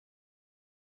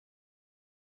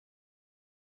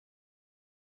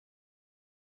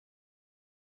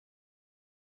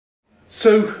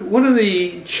So one of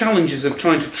the challenges of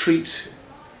trying to treat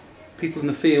people in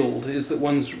the field is that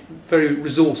one's very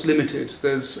resource limited.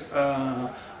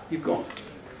 You've got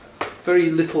very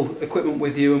little equipment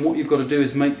with you, and what you've got to do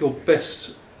is make your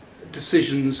best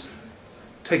decisions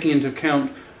taking into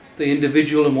account the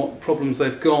individual and what problems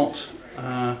they've got,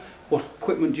 what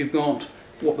equipment you've got,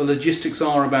 what the logistics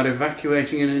are about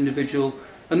evacuating an individual.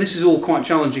 And this is all quite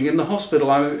challenging. In the hospital,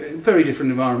 I'm in a very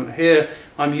different environment. Here,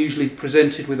 I'm usually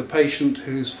presented with a patient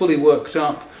who's fully worked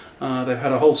up. They've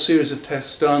had a whole series of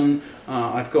tests done.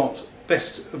 I've got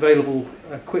best available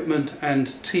equipment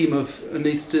and team of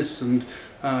anaesthetists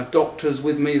and doctors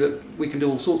with me that we can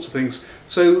do all sorts of things.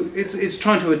 So it's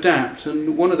trying to adapt,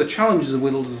 and one of the challenges of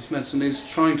wilderness medicine is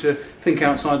trying to think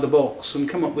outside the box and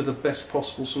come up with the best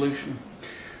possible solution.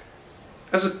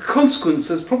 As a consequence,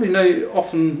 there's probably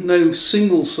often no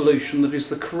single solution that is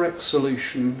the correct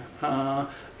solution.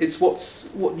 It's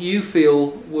what you feel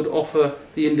would offer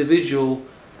the individual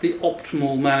the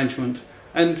optimal management,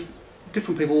 and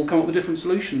different people will come up with different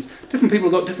solutions. Different people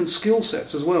have got different skill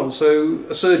sets as well, so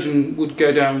a surgeon would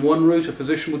go down one route, a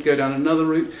physician would go down another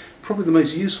route. Probably the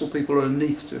most useful people are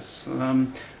anaesthetists.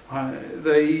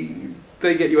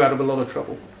 They get you out of a lot of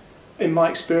trouble. In my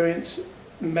experience,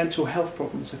 mental health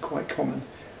problems are quite common.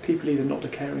 People either not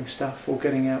declaring stuff or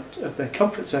getting out of their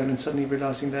comfort zone and suddenly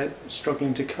realising they're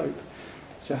struggling to cope.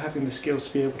 So having the skills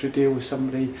to be able to deal with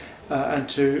somebody and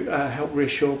to help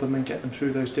reassure them and get them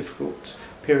through those difficult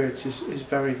periods is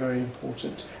very, very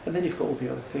important. And then you've got all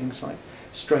the other things like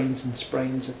strains and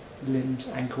sprains of limbs,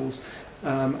 ankles,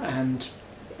 and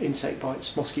insect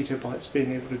bites, mosquito bites,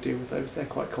 being able to deal with those. They're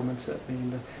quite common, certainly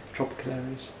in the tropical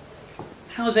areas.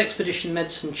 How has expedition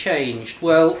medicine changed?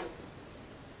 Well,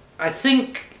 I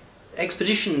think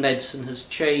expedition medicine has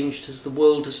changed as the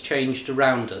world has changed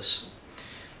around us.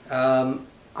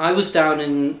 I was down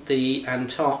in the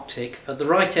Antarctic at the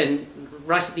right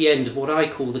at the end of what I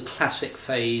call the classic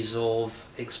phase of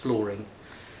exploring.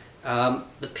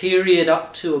 The period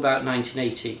up to about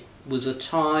 1980 was a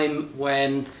time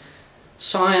when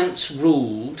science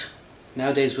ruled.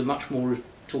 Nowadays we're much more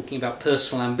talking about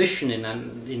personal ambition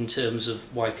in terms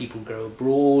of why people go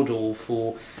abroad or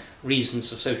for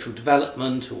reasons of social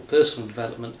development or personal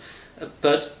development,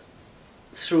 but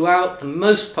throughout the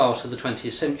most part of the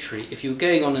 20th century, if you were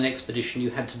going on an expedition, you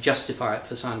had to justify it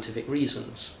for scientific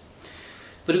reasons.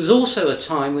 But it was also a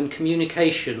time when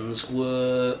communications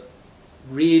were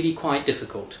really quite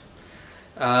difficult.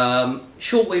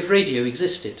 Shortwave radio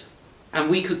existed, and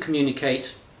we could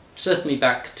communicate certainly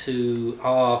back to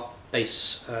our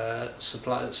base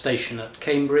supply station at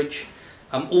Cambridge,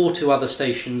 or to other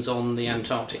stations on the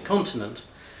Antarctic continent.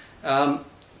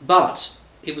 But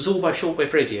it was all by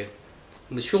shortwave radio.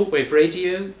 And with shortwave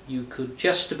radio, you could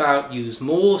just about use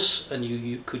Morse, and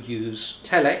you could use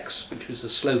telex, which was a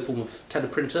slow form of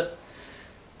teleprinter,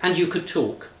 and you could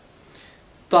talk.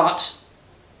 But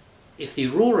if the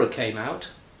aurora came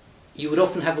out, you would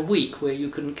often have a week where you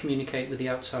couldn't communicate with the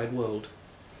outside world.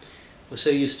 We're so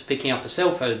used to picking up a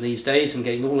cell phone these days and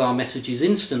getting all our messages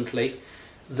instantly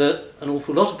that an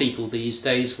awful lot of people these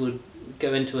days would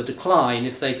go into a decline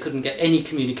if they couldn't get any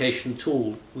communication at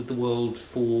all with the world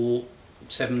for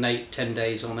 7, 8, 10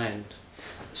 days on end.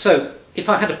 So if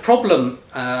I had a problem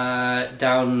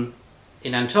down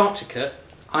in Antarctica,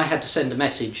 I had to send a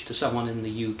message to someone in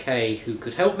the UK who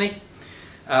could help me,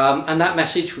 and that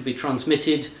message would be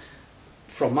transmitted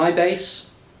from my base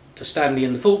to Stanley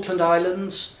in the Falkland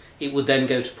Islands. It would then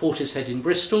go to Portishead in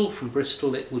Bristol. From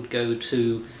Bristol it would go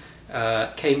to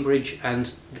Cambridge,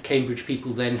 and the Cambridge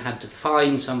people then had to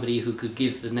find somebody who could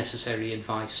give the necessary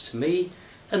advice to me,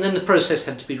 and then the process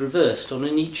had to be reversed. On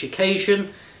each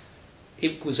occasion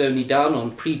it was only done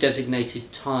on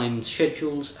pre-designated timed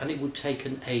schedules, and it would take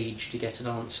an age to get an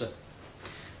answer.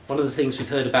 One of the things we've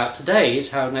heard about today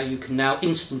is how now you can now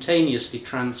instantaneously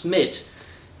transmit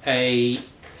a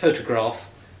photograph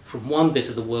from one bit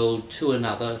of the world to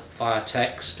another via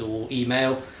text or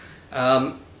email,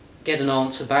 get an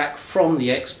answer back from the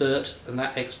expert, and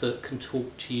that expert can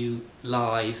talk to you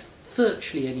live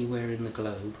virtually anywhere in the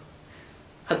globe.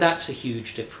 And that's a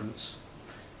huge difference.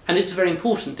 And it's a very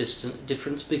important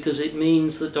difference because it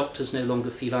means that doctors no longer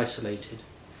feel isolated.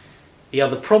 The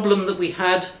other problem that we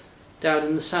had down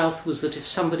in the south was that if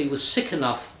somebody was sick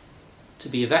enough to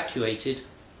be evacuated,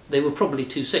 they were probably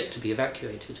too sick to be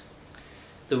evacuated.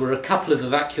 There were a couple of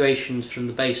evacuations from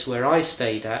the base where I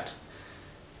stayed at,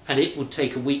 and it would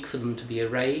take a week for them to be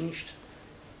arranged.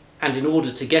 And in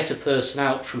order to get a person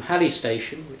out from Halley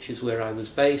Station, which is where I was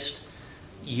based,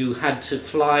 you had to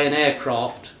fly an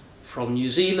aircraft from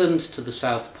New Zealand to the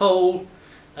South Pole,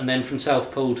 and then from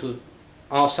South Pole to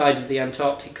our side of the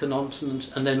Antarctic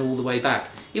continent and then all the way back.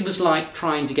 It was like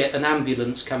trying to get an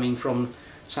ambulance coming from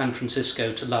San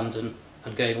Francisco to London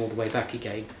and going all the way back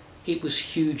again. It was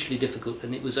hugely difficult,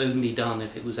 and it was only done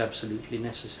if it was absolutely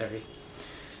necessary.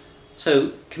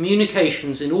 So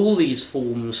communications in all these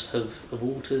forms have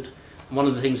altered. And one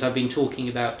of the things I've been talking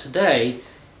about today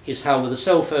is how with a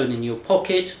cell phone in your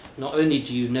pocket, not only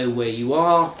do you know where you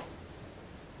are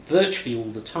virtually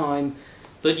all the time,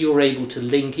 but you're able to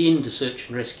link in to search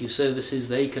and rescue services.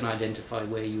 They can identify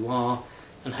where you are,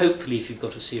 and hopefully if you've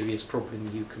got a serious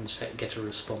problem you can get a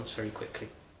response very quickly.